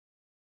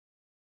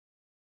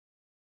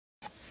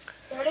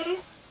Ready?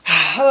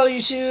 Hello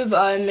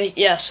YouTube,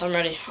 yes, I'm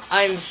ready.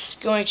 I'm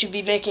going to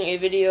be making a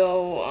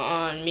video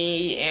on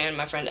me and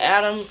my friend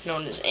Adam,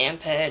 known as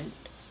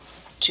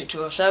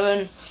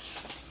Amped2207.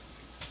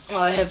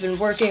 I have been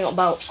working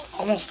about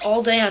almost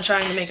all day on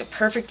trying to make a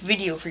perfect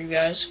video for you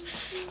guys.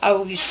 I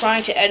will be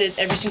trying to edit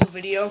every single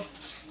video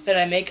that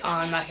I make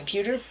on my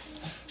computer.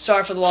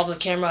 Sorry for the wobble of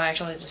the camera, I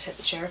actually just hit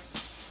the chair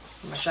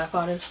where my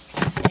tripod is.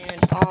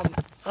 And,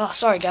 oh,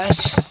 sorry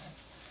guys.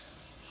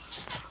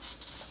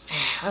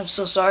 I'm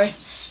so sorry.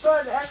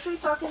 Bud, actually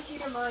talking to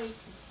your mic.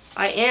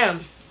 I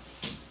am.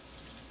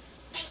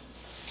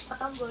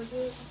 I'm going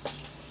to.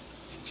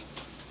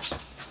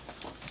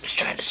 Just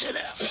trying to sit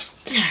out.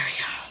 There we go.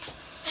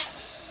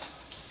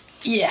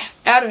 Yeah.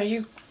 Adam, are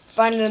you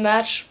finding a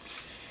match?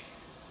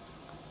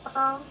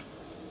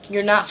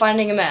 You're not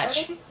finding a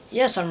match. Ready?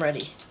 Yes, I'm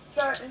ready.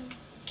 Starting.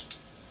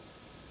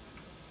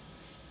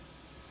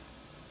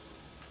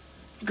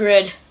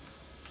 Grid.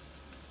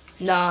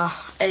 Nah,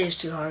 it is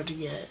too hard to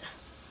get.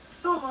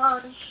 So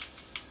much.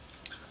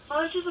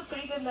 Orange is a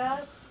pretty good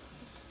map.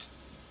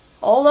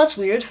 Oh, that's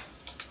weird.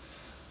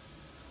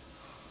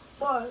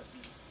 What?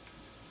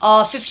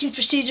 15th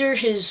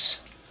Prestiger,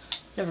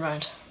 never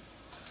mind.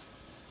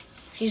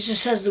 He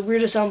just has the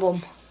weirdest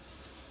emblem.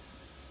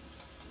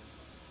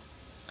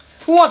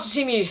 Who wants to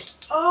see me?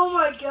 Oh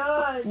my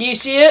god. Do you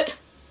see it?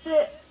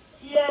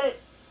 Yeah,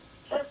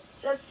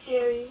 that's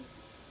scary.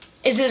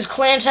 Is his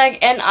clan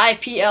tag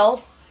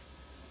NIPL?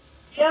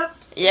 Yep.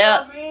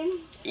 Yep.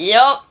 Green.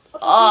 Yep.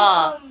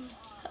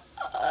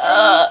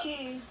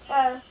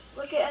 NUTS.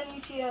 Look at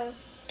NUTS.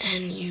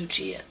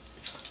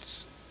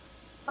 NUTS.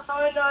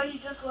 Oh no, he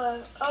just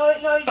left. Oh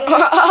no, he didn't.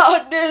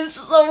 Oh, this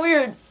is so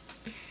weird.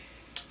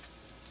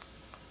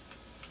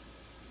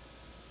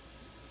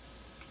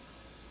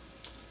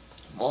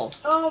 Whoa.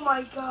 Oh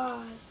my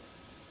god.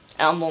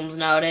 Emblems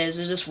nowadays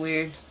are just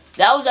weird.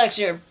 That was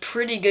actually a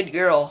pretty good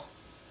girl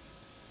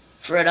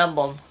for an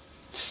emblem.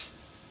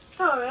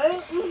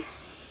 Alright.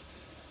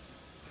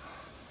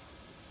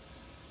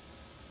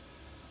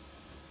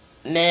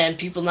 Man,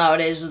 people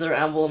nowadays with their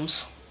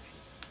emblems.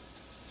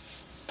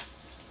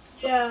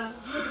 Yeah.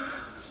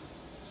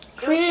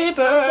 Creepers.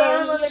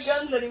 Don't on the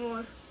guns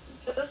anymore.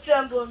 Just the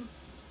emblem.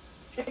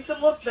 Makes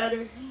them look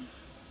better.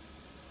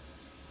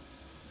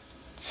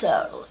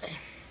 Totally.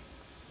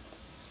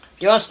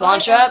 You want a spawn My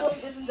trap?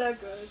 emblem isn't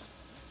that good.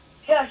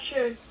 Yeah,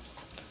 sure.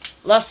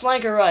 Left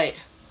flank or right?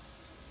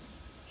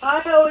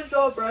 I always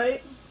go up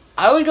right.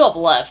 I would go up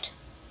left.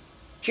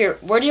 Here,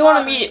 where do you want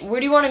to meet?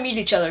 Where do you want to meet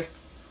each other?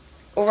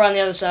 Over on the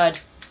other side.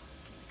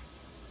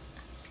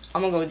 I'm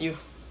gonna go with you.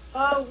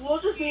 We'll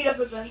just meet up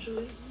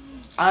eventually.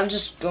 I'm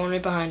just going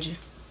right behind you.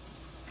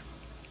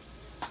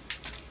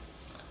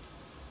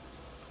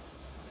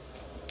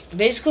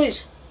 Basically,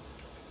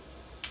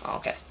 oh,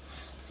 okay.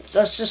 So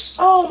that's just.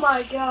 Oh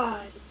my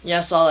god. Yeah,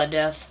 I saw that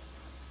death.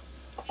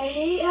 I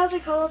hate how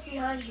they come up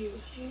behind you.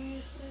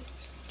 Seriously.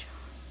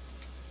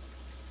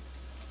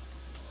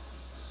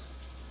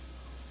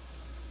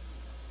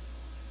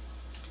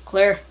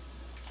 Clear.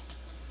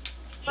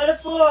 Let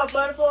it blow up,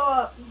 let it blow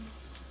up.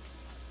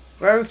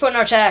 Where are we putting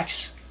our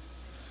tacks?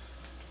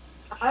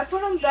 I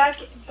put them back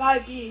by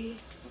B.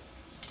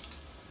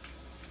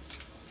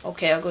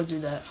 Okay, I'll go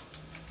do that.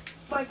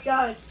 Oh my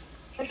god.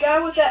 The guy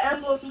with that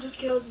emblem just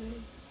killed me.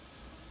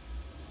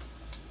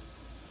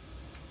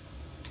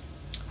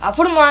 I'll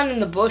put him on in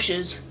the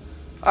bushes.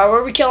 Alright,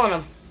 where are we killing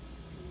him?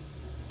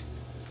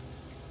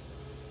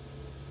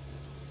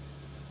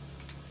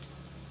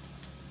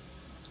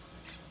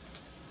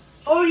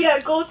 Oh yeah,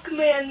 Gold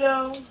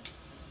Commando.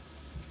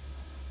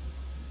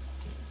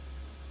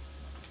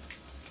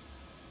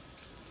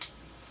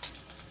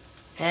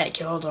 Yeah, it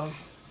killed him.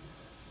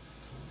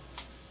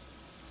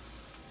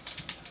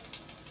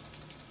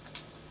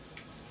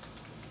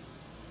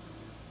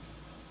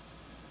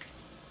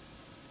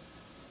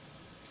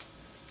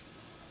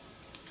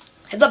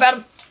 Heads up,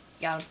 Adam.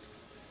 Got him.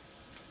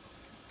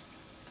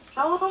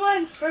 How am I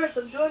in first?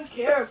 I'm doing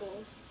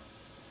terrible.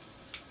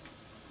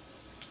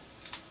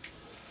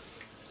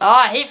 Oh,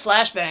 I hate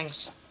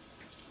flashbangs.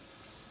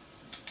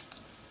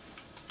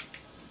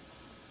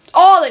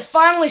 Oh, they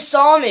finally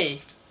saw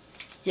me.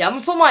 Yeah, I'm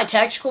gonna put my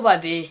tactical by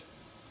B.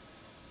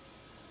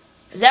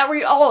 Is that where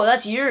you? Oh,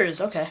 that's yours.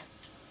 Okay.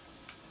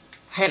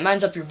 Hey,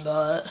 mine's up your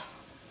butt.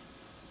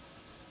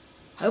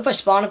 I hope I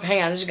spawn up.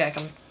 Hang on, there's a guy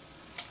coming.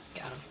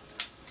 Got him.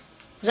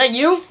 Was that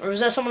you, or was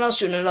that someone else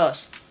shooting at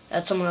us?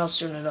 That's someone else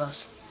shooting at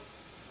us.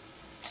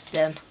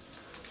 Dead.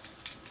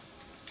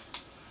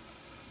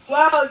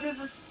 Wow, dude,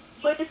 this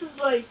place is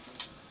like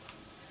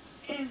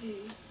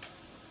easy.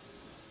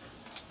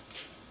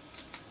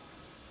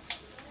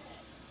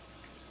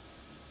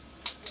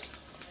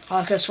 Oh,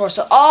 I could have swore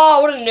so.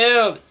 Oh, what a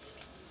noob!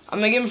 I'm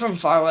gonna get him from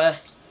far away.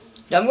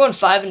 No, I'm going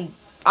 5 and.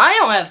 I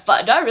don't have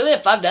 5. Do I really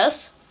have 5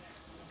 deaths?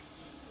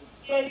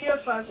 Yeah, you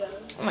have 5 down.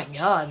 Oh my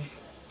god.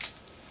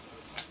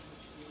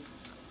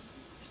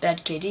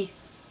 Bad KD.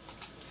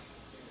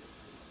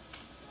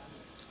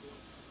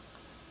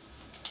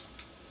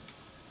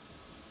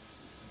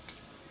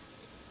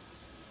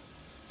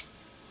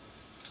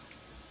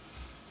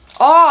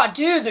 Oh,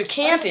 dude, they're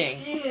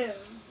camping. Yeah.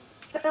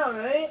 Yeah,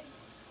 right?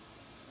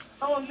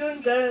 Oh, I'm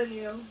doing better than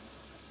you.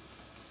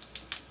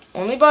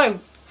 Only by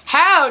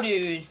how,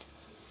 dude?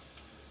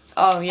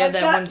 Oh, you had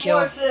that one kill.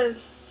 More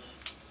assists.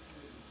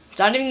 It's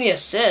not even the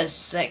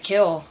assist, it's that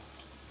kill.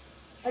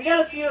 I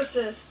got a few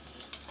assists.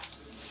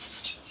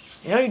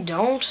 You know you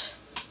don't?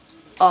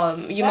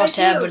 You must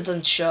have, but it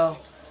doesn't show.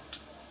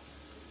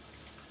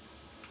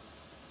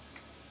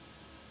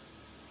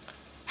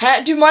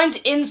 Dude,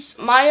 mine's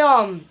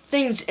my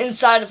thing's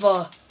inside of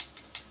a.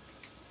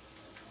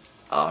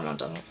 Oh no, it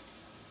doesn't.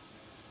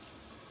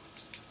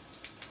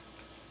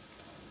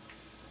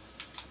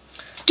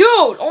 Dude,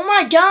 oh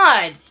my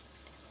god!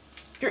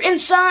 You're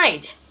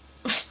inside!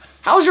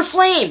 How's your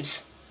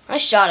flames? I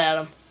shot at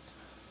him.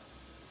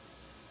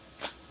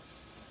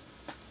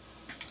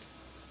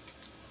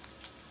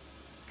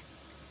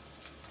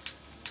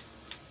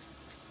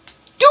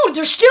 Dude,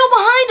 they're still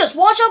behind us!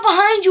 Watch out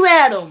behind you,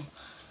 Adam!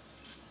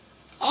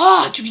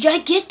 Oh, dude, you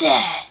gotta get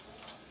that!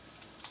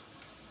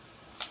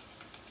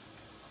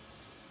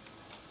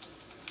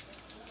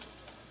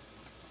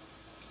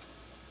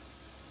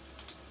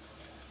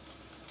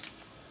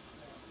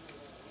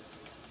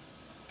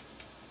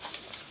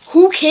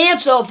 Who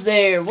camps up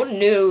there? What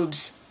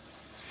noobs.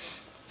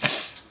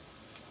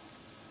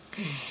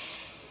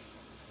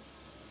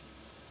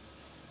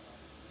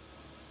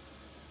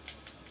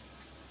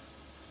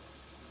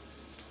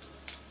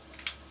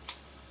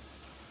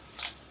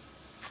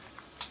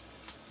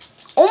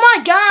 Oh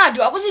my god,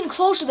 dude, I wasn't even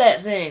close to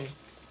that thing.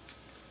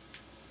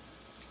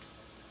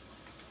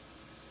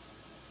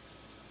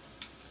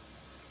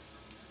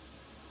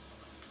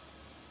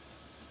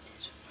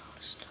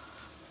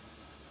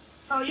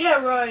 Oh,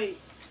 yeah, right.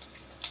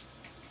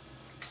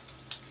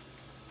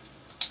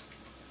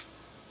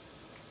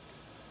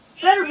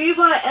 Try to read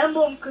my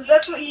emblem, because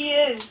that's what he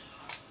is.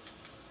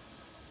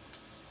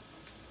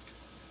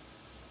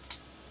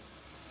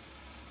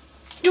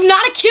 Dude,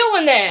 not a kill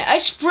in there. I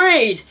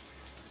sprayed.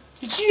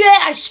 You see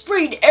that? I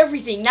sprayed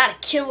everything. Not a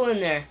kill in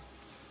there.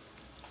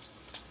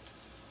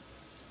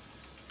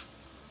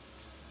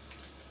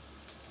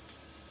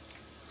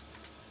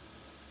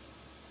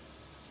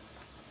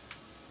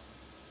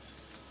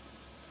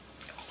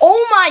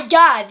 Oh my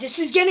god, this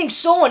is getting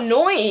so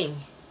annoying.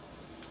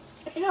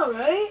 I know,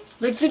 right?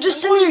 Like, they're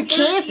just sitting there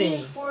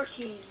camping.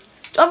 14.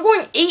 I'm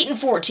going 8 and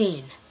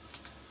 14.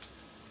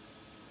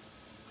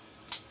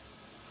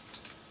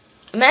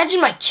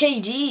 Imagine my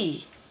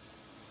KD.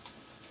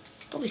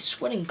 Probably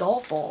sweating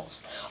golf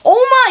balls.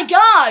 Oh my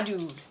god,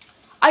 dude.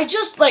 I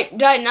just, like,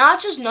 did I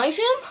not just knife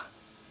him?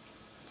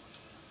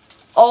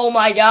 Oh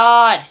my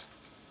god.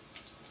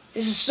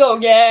 This is so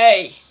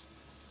gay.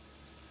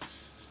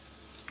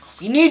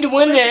 We need to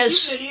win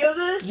this. Did you video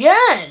this?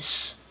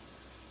 Yes.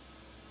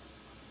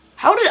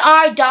 How did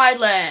I die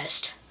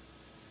last?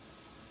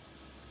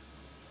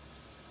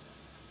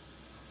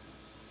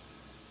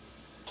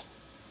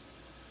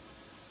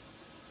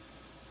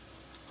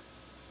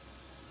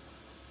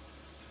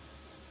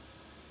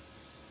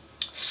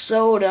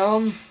 So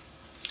dumb.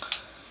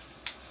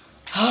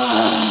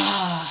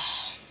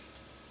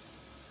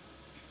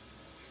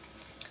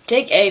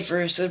 Take A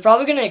first. They're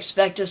probably gonna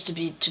expect us to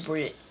be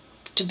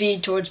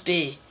towards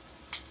B.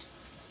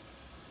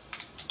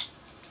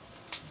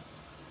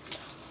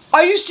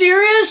 Are you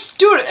serious?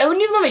 Dude, I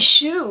wouldn't even let me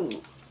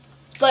shoot.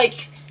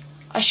 Like,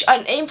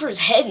 I'd aim for his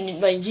head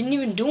and, like, didn't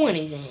even do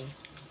anything.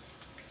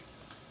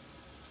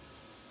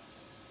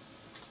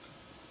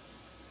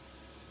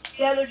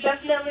 Yeah, they're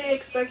definitely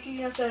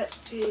expecting us at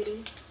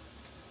B.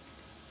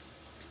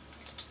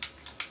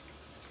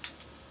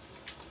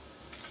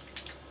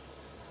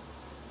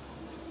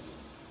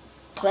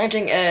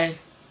 Planting A.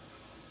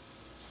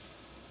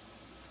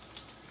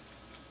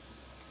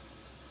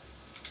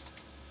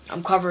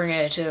 I'm covering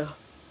A too.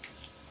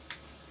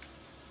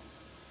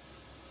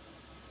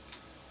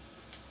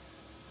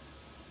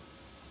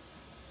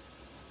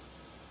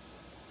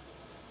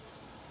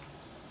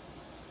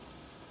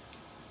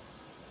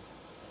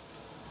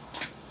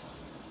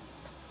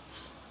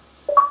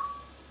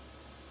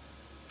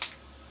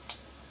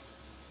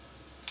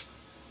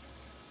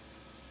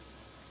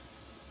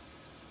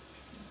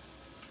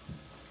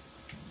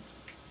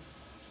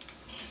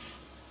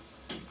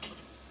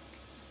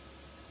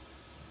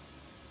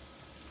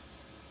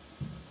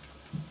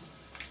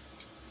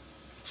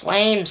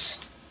 Flames.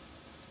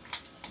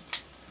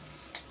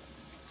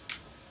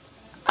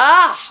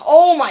 Ah!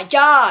 Oh my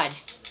god!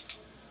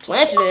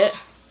 Planted it.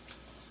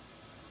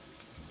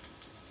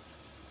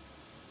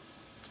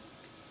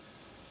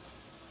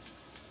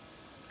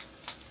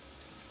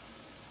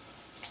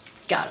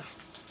 Got him.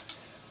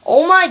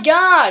 Oh my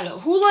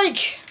god! Who,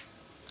 like,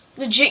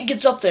 legit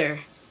gets up there?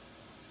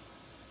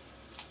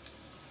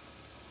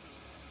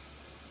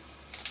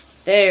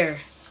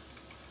 There.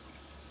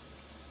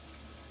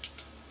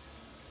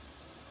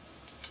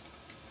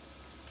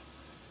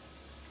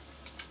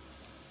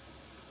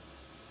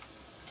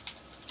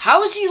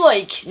 How is he,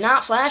 like,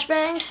 not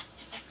flashbanged?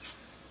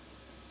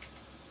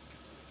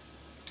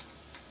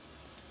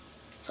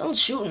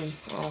 Someone's shooting.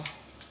 Oh.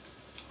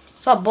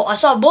 I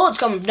saw bullets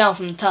coming down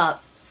from the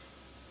top.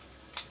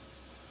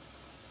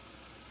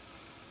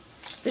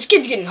 This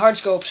kid's getting hard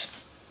scoped.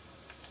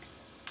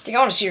 I think I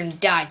want to see her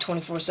die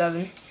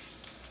 24/7.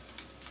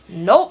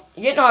 Nope,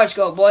 you're getting hard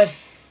scoped, boy.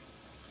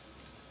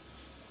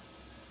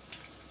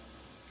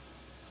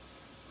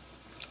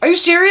 Are you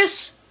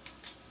serious?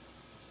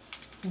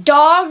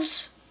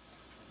 Dogs?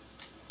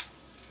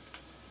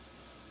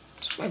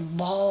 It's my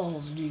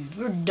balls, dude.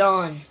 We're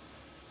done.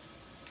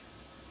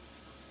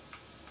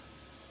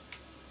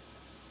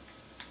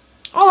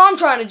 All I'm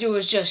trying to do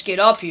is just get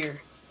up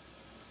here.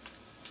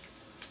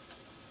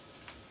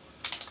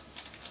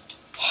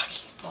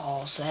 Fucking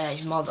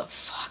ball-sagged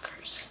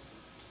motherfuckers.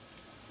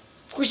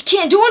 Of course, you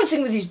can't do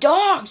anything with these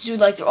dogs, dude.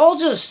 Like, they're all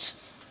just...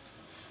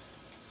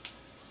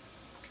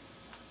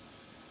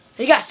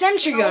 They got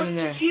sentry gun in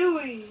there.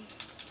 Huey.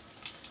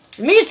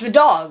 To me, it's the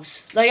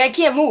dogs. Like, I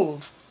can't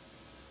move.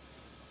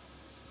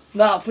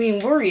 About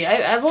being worried.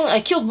 I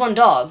killed one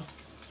dog.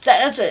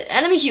 That's it.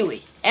 Enemy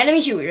Huey.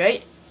 Enemy Huey,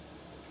 right?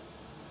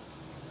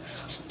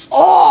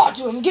 Oh,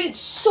 dude, I'm getting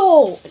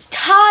so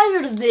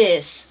tired of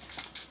this.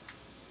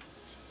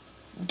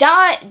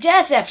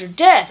 Death after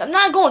death. I'm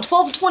not going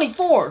 12 to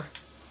 24.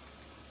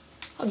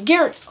 I'll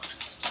guarantee.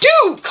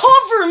 Dude,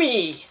 cover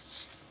me!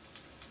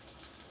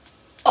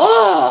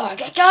 Oh, I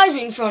got guys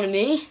right in front of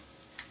me.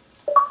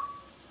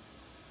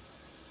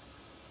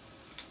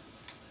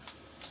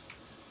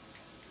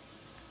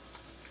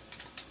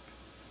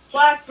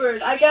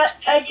 Blackbird. I get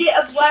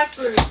a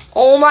blackbird.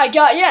 Oh my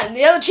god, yeah, and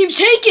the other team's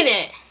taking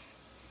it.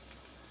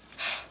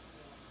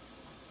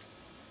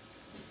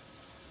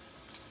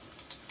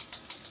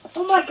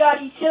 Oh my god,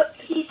 he took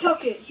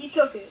it. He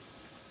took it.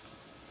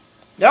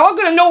 They're all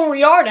gonna know where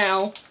we are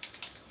now.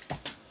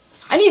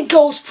 I need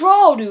Ghost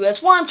Pro, dude.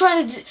 That's why I'm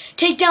trying to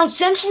take down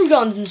sentry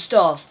guns and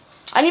stuff.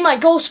 I need my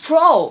Ghost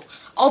Pro.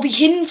 I'll be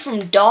hidden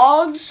from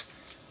dogs.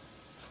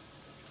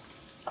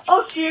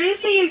 Oh,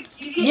 seriously?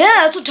 You can...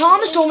 Yeah, that's what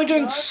Thomas told me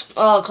during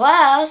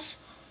class.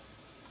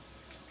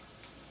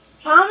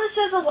 Thomas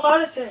says a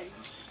lot of things.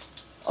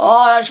 Oh,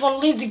 I just want to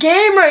leave the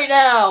game right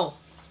now.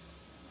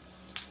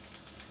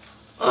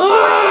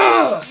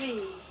 Ugh.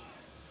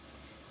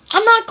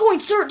 I'm not going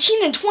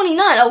 13 and 29.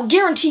 I will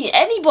guarantee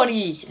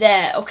anybody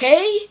that,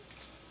 okay?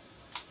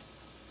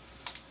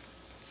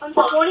 I'm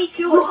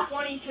 22 and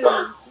 22.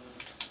 Wow.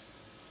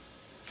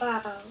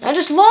 I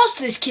just lost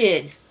this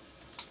kid.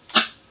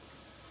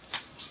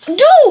 Dude,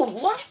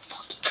 what a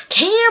fucking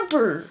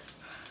camper.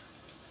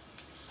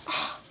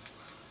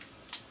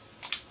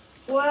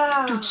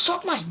 Wow. Dude,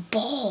 suck my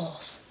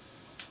balls.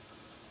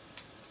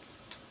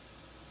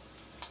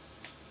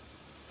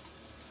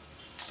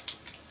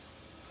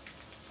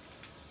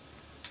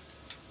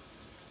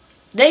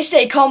 They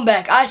say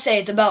comeback. I say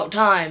it's about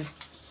time.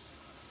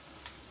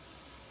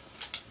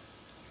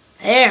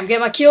 There, I'm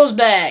getting my kills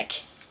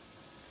back.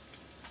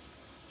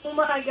 Oh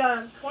my god,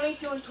 I'm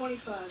 22 and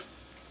 25.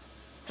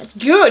 That's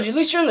good. At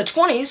least you're in the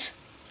 20s.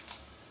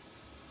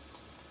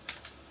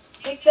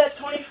 Take that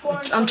 24 and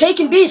 25. I'm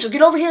taking B, so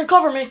get over here and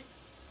cover me.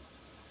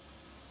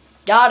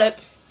 Got it.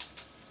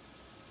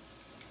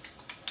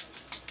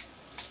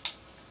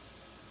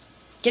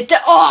 Get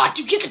that. Oh,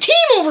 dude, get the team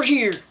over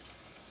here.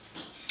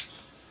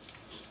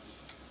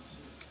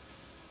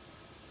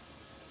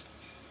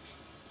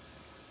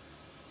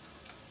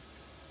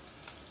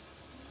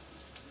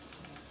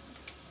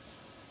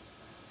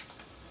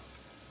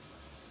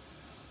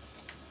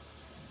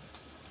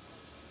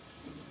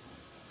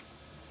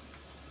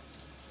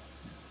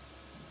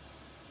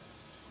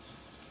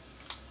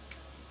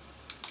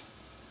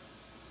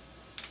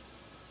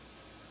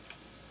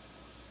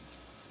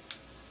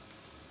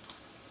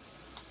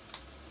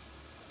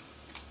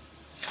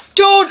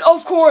 Dude,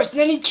 of course. And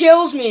then he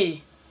kills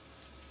me.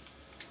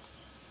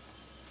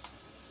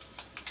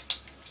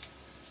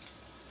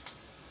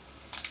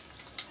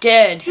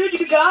 Dead. Dude,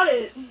 you got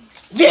it.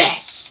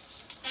 Yes.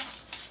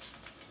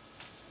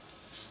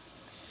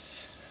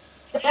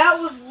 That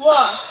was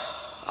luck.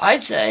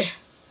 I'd say.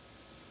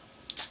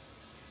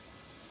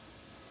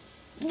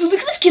 Dude, look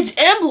at this kid's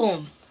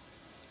emblem.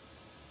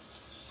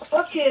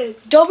 What kid?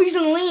 W's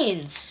and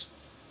leans.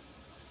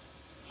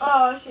 Oh,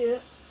 I see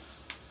it.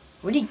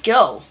 Where'd he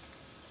go?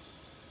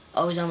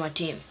 Oh, he's on my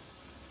team.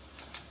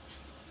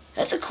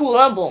 That's a cool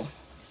emblem.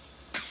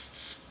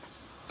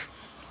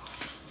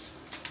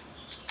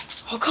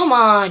 Oh, come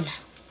on.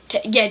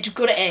 Yeah,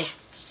 go to A.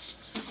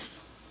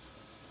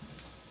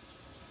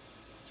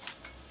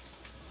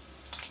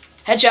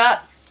 Headshot.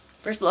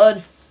 First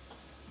blood.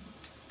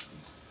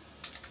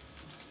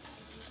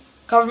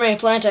 Cover me,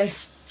 planting.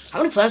 How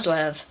many plants do I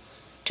have?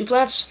 2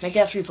 plants? Make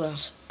that 3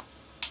 plants.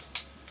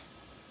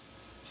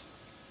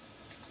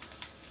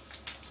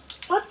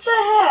 What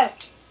the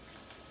heck?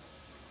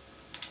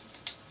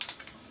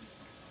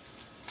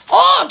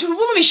 Oh, dude, it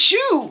won't let me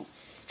shoot.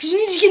 Because you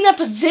need to get in that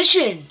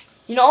position.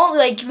 You know,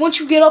 like, once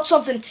you get up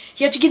something,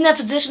 you have to get in that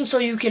position so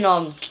you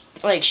can,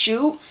 like,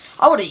 shoot.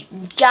 I would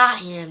have got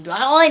him, dude.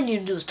 All I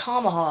needed to do was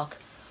tomahawk.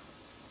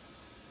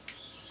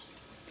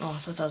 Oh, I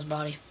thought that was a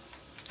body.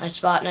 Nice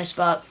spot, nice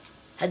spot.